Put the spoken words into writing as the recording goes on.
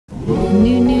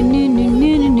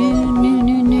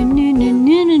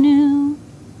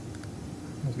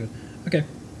That's good. Okay.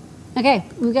 Okay,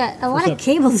 we got a lot of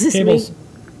cables this week.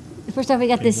 First off, we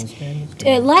got this.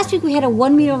 Last week we had a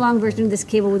 1 meter long version of this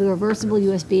cable with a reversible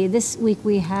USB. This week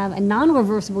we have a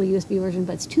non-reversible USB version,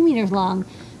 but it's 2 meters long.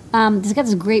 It's got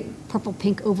this great purple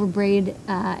pink over braid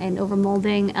and over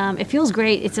molding. It feels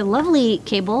great. It's a lovely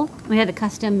cable. We had it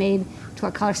custom made to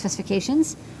our color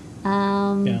specifications.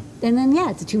 And then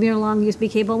it's a 2 meter long USB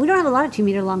cable. We don't have a lot of 2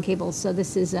 meter long cables, so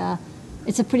this is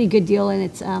it's a pretty good deal, and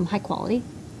it's high quality.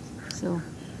 So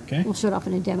we'll show it off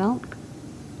in a demo.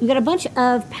 We've got a bunch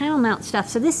of panel mount stuff.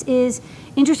 So this is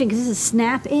interesting because this is a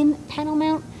snap-in panel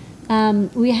mount.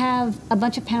 We have a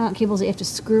bunch of panel mount cables that you have to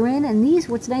screw in, and these,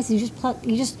 what's nice is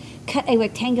you just cut a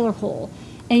rectangular hole,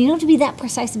 and you don't have to be that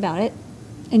precise about it,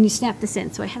 and you snap this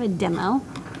in. So I have a demo.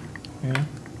 Yeah.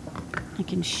 I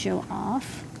can show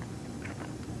off.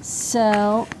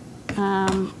 So,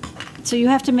 so you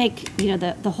have to make,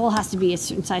 the hole has to be a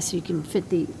certain size so you can fit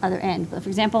the other end. But for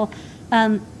example,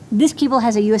 this cable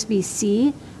has a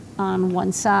USB-C on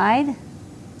one side,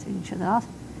 so you can show that off,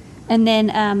 and then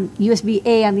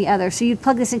USB-A on the other. So you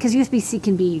plug this in, because USB-C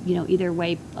can be, either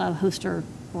way, host or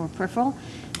peripheral.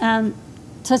 So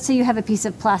let's say you have a piece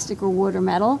of plastic or wood or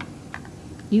metal.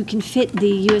 You can fit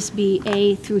the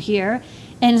USB-A through here,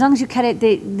 and as long as you cut it,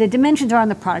 the dimensions are on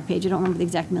the product page. I don't remember the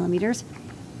exact millimeters.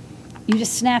 You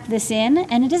just snap this in,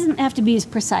 and it doesn't have to be as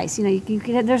precise.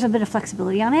 There's a bit of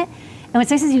flexibility on it. And what's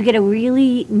nice is you get a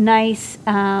really nice,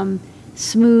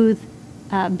 smooth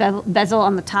bezel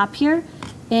on the top here,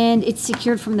 and it's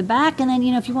secured from the back. And then,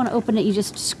 if you want to open it, you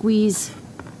just squeeze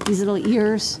these little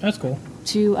ears. That's cool.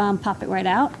 To pop it right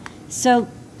out. So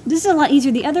this is a lot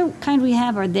easier. The other kind we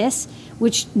have are this,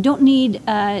 which don't need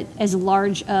as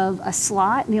large of a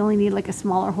slot. They only need like a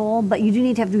smaller hole, but you do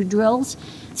need to have 2 drills.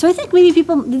 So I think maybe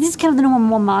this is kind of the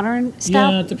more modern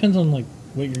stuff. Yeah, it depends on what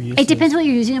you're using. It depends what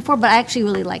you're using it for, but I actually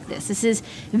really like this. This is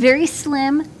very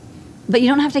slim, but you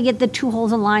don't have to get the 2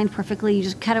 holes aligned perfectly. You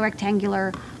just cut a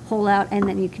rectangular hole out, and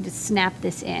then you can just snap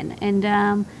this in. And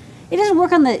it doesn't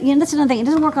work on that's another thing. It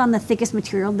doesn't work on the thickest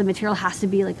material. The material has to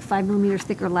be like 5 millimeters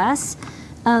thick or less.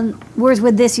 Whereas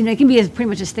with this, it can be pretty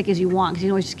much as thick as you want, because you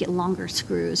can always just get longer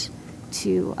screws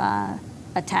to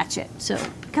attach it. So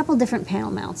a couple different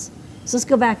panel mounts. So let's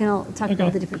go back and I'll talk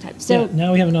about the different types. So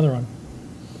now we have another one.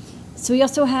 So we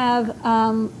also have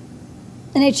an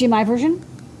HDMI version.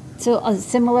 So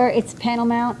similar, it's panel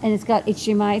mount, and it's got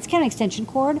HDMI. It's kind of an extension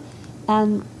cord.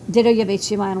 Ditto, you have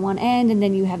HDMI on one end, and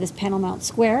then you have this panel mount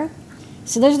square.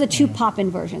 So those are the 2 pop-in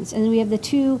versions. And then we have the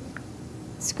 2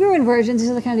 screw-in versions.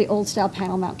 These are kind of the old-style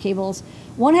panel mount cables.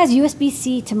 One has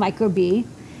USB-C to micro B.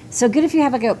 So good if you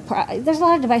have there's a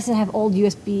lot of devices that have old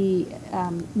USB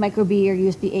micro B or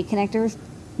USB-A connectors,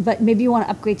 but maybe you want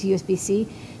to upgrade to USB-C.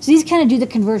 So these kind of do the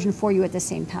conversion for you at the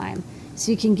same time.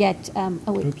 So you can get,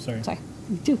 oops, sorry.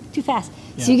 Too fast.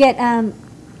 Yeah. So you get,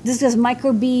 this goes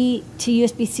micro B to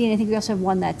USB-C, and I think we also have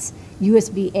one that's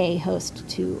USB-A host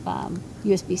to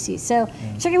USB-C. So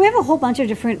we have a whole bunch of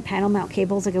different panel mount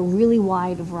cables, like a really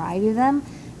wide variety of them.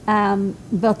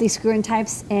 Both these screw-in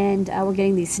types, and we're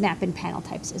getting these snap-in panel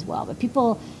types as well. But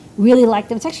people really like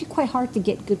them. It's actually quite hard to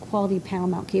get good quality panel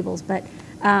mount cables, but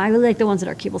I really like the ones that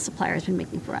our cable supplier has been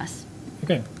making for us.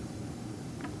 Okay.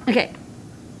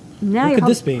 Now what could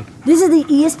this be? This is the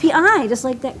ESP-I, just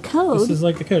like that code. This is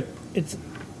like the code. It's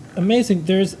amazing.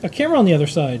 There's a camera on the other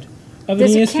side of an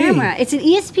ESP. There's a camera. It's an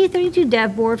ESP32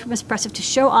 dev board from Espressif to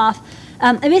show off.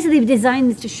 And basically, they've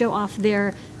designed this to show off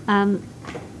their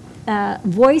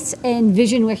voice and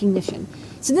vision recognition.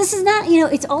 So this is not,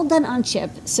 it's all done on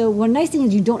chip. So one nice thing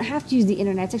is you don't have to use the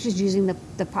internet. It's actually just using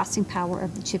the processing power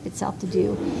of the chip itself to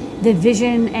do the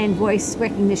vision and voice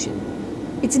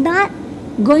recognition. It's not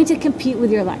going to compete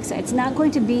with your Alexa. It's not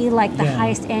going to be like the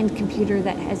highest end computer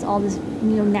that has all this,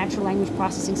 natural language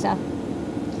processing stuff.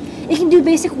 It can do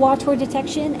basic watchword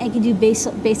detection, and it can do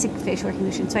basic facial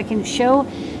recognition. So I can show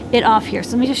it off here.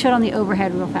 So let me just show it on the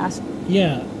overhead real fast.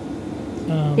 Yeah.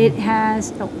 It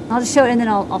has, I'll just show it and then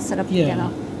I'll set up the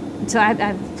demo. So I've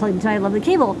plugged into my lovely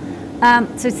cable.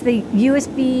 So it's the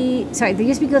USB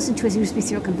goes into a USB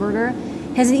serial converter.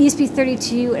 It has an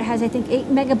ESP32. It has, I think, 8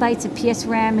 megabytes of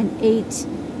PSRAM and 8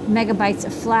 megabytes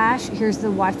of flash. Here's the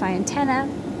Wi-Fi antenna.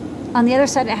 On the other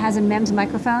side, it has a MEMS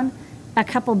microphone, a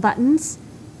couple buttons,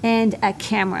 and a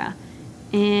camera.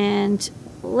 And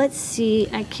let's see,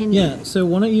 I can... Yeah, so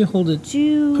why don't you hold it,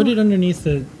 put it underneath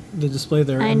the display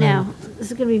there. I know.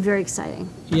 This is going to be very exciting.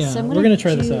 Yeah, so we're going to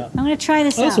try this out. I'm going to try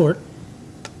this out. This will work.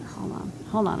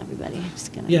 Hold on, everybody. I'm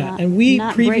just going to and we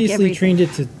previously trained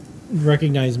it to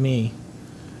recognize me.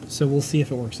 So we'll see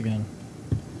if it works again.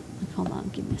 hold on,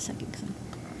 give me a second. 'Cause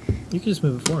You can just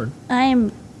move it forward.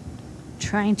 I'm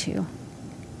trying to,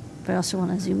 but I also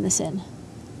want to zoom this in.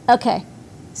 Okay,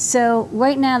 so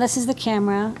right now this is the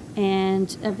camera,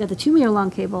 and I've got the 2 meter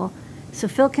long cable. So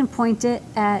Phil can point it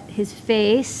at his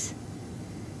face,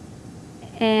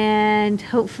 and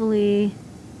hopefully,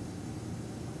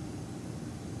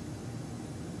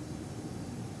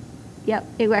 yep,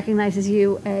 it recognizes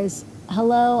you as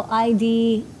hello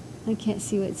ID. I can't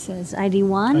see what it says.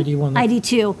 ID1? ID1.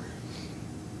 ID2.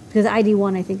 Because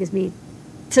ID1, I think, is me.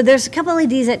 So there's a couple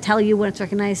LEDs that tell you when it's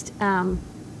recognized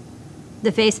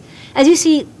the face. As you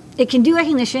see, it can do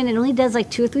recognition. It only does like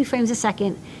 2 or 3 frames a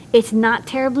second. It's not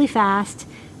terribly fast.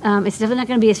 It's definitely not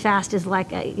going to be as fast as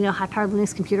like a high-powered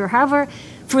Linux computer. However,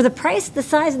 for the price, the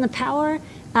size, and the power,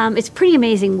 it's pretty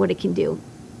amazing what it can do.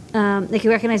 They can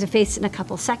recognize a face in a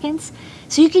couple seconds.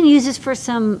 So you can use this for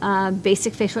some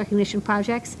basic facial recognition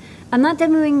projects. I'm not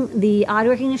demoing the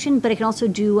audio recognition, but it can also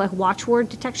do like watchword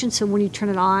detection. So when you turn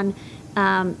it on,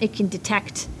 it can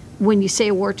detect when you say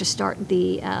a word to start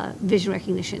the vision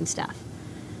recognition stuff.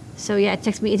 So yeah,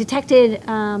 it detected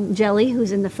Jelly,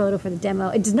 who's in the photo for the demo.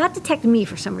 It does not detect me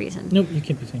for some reason. Nope, you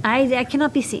can't be seen. I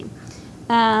cannot be seen.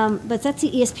 But that's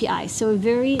the ESPI. So a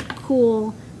very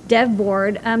cool dev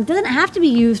board. Doesn't have to be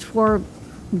used for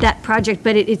that project,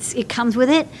 but it comes with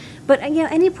it. But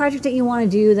any project that you want to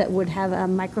do that would have a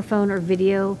microphone or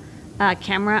video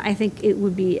camera, I think it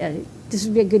would be this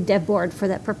would be a good dev board for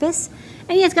that purpose.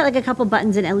 And it's got like a couple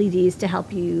buttons and LEDs to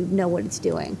help you know what it's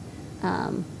doing.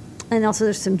 And also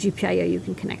there's some GPIO you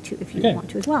can connect to if you want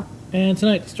to as well. And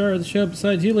tonight, the star of the show,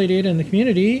 besides you, Lady Ada, and the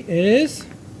community, is...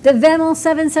 The Vemel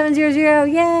 7700,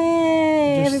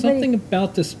 yay! There's everybody. something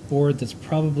about this board that's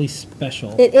probably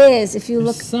special. It is, if you There's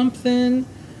look. something...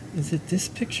 Is it this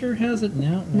picture has it?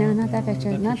 No, Not that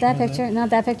picture. Not that has picture. it. Not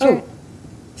that picture. Oh,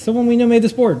 someone we know made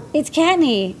this board. It's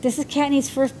Katney. This is Katney's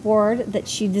first board that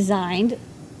she designed.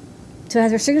 So it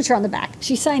has her signature on the back.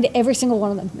 She signed every single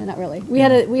one of them. No, not really. We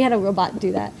had a robot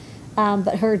do that,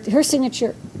 but her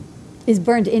signature is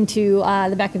burned into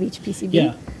the back of each PCB.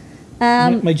 Yeah.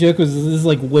 My joke was this is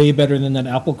like way better than that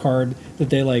Apple Card that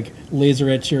they like laser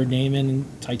etch your name in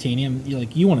titanium.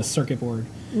 You want a circuit board.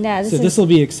 No, This will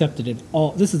be accepted at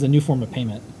all. This is a new form of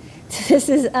payment. This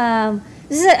is a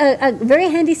very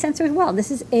handy sensor as well.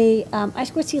 This is a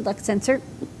I2C Lux sensor.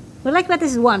 What I like about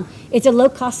this is it's a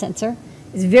low-cost sensor.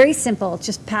 It's very simple. It's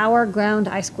just power, ground,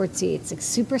 I2C. It's like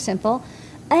super simple,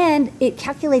 and it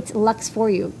calculates lux for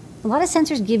you. A lot of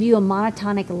sensors give you a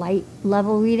monotonic light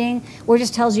level reading, or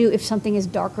just tells you if something is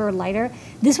darker or lighter.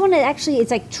 This one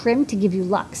it's like trimmed to give you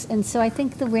lux, and so I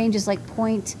think the range is like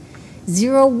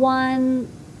 0.01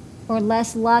 or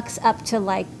less lux up to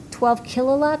like 12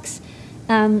 kilolux.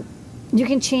 You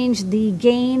can change the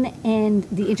gain and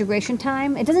the integration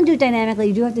time. It doesn't do it dynamically.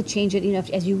 You do have to change it,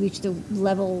 as you reach the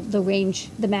level, the range,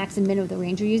 the max and min of the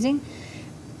range you're using.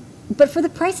 But for the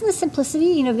price and the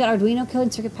simplicity, we've got Arduino code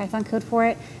and CircuitPython code for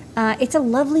it. It's a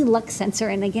lovely lux sensor,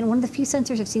 and again, one of the few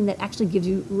sensors I've seen that actually gives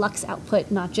you lux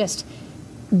output, not just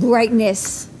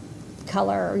brightness,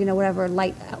 color, or whatever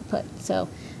light output. So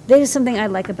that is something I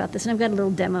like about this, and I've got a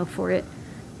little demo for it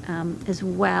as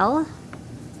well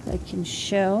that I can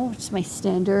show. It's my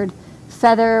standard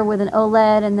feather with an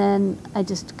OLED, and then I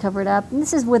just cover it up. And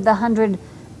this is with the 100.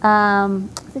 I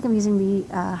think I'm using the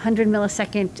 100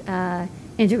 millisecond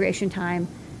integration time,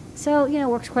 so it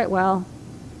works quite well.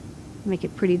 Make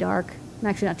it pretty dark.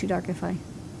 Actually, not too dark if I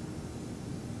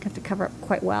have to cover up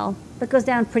quite well. But it goes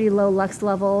down pretty low lux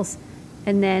levels,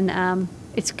 and then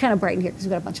it's kind of bright in here because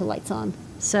we've got a bunch of lights on.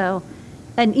 So,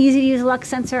 an easy to use lux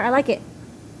sensor. I like it.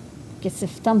 Gets a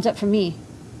thumbs up from me.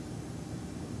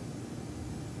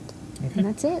 Okay. And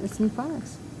that's it. That's new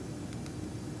products.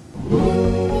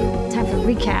 Time for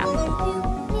recap.